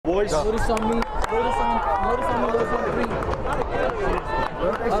boys. Lotus on me. Lotus on me. Lotus on 3.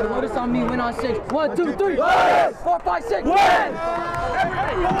 Lotus on me. Win on 6. 1, 2, 3. 4, 5, 6. Win! 1, 2, 3.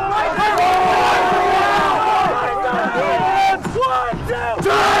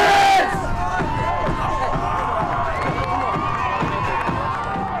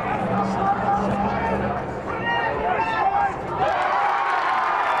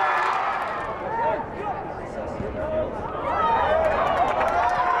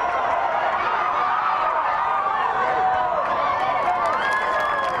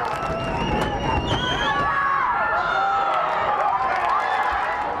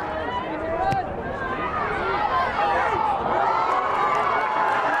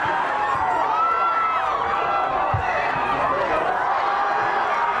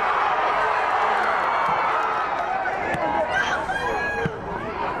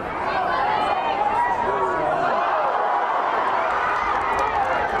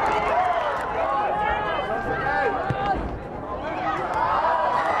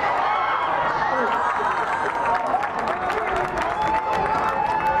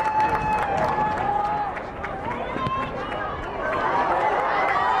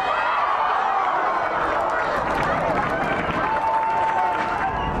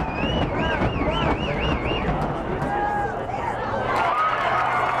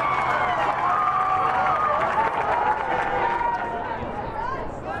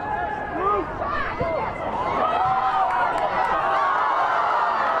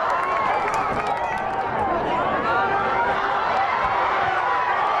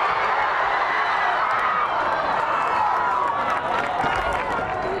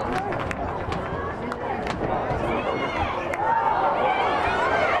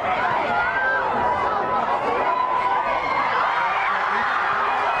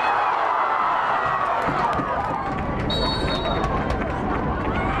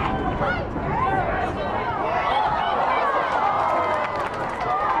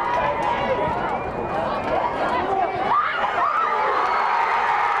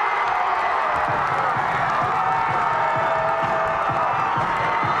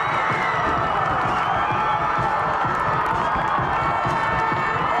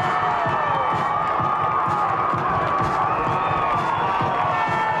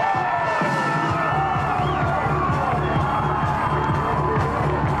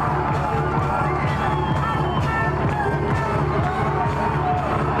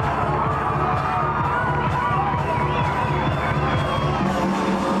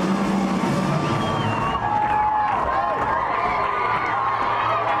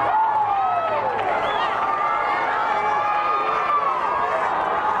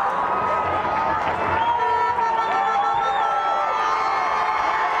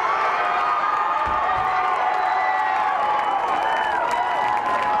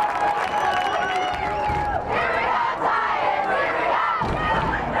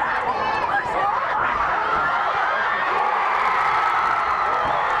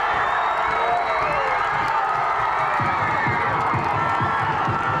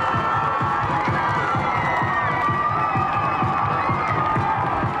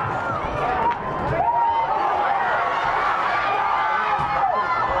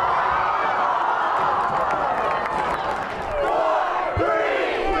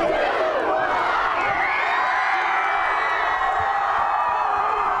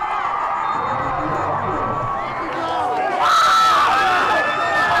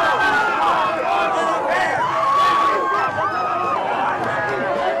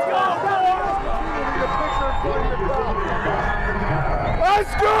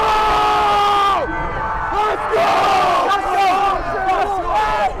 Let's go! Let's go! Let's go!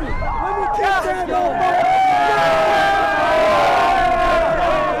 Let me catch it!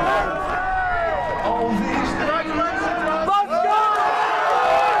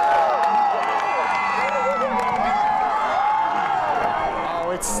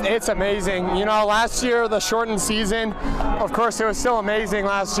 It's amazing. You know, last year, the shortened season, of course, it was still amazing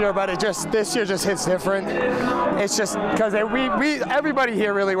last year, but this year just hits different. It's just because everybody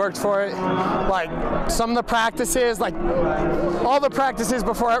here really worked for it. Like, some of the practices, like all the practices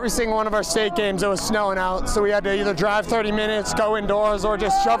before every single one of our state games, it was snowing out, so we had to either drive 30 minutes, go indoors, or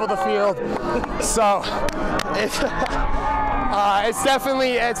just shovel the field. So it's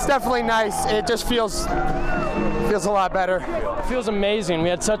definitely nice. It just feels a lot better. It feels amazing. We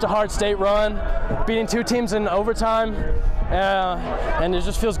had such a hard state run, beating 2 teams in overtime, and it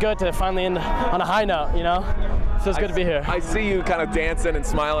just feels good to finally end on a high note, you know? Feels good to be here. I see you kind of dancing and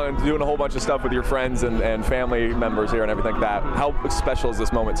smiling and doing a whole bunch of stuff with your friends and family members here and everything like that. How special is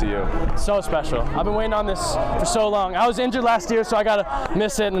this moment to you? So special. I've been waiting on this for so long. I was injured last year, so I got to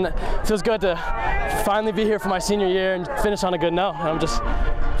miss it, and it feels good to finally be here for my senior year and finish on a good note. I'm just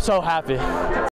so happy.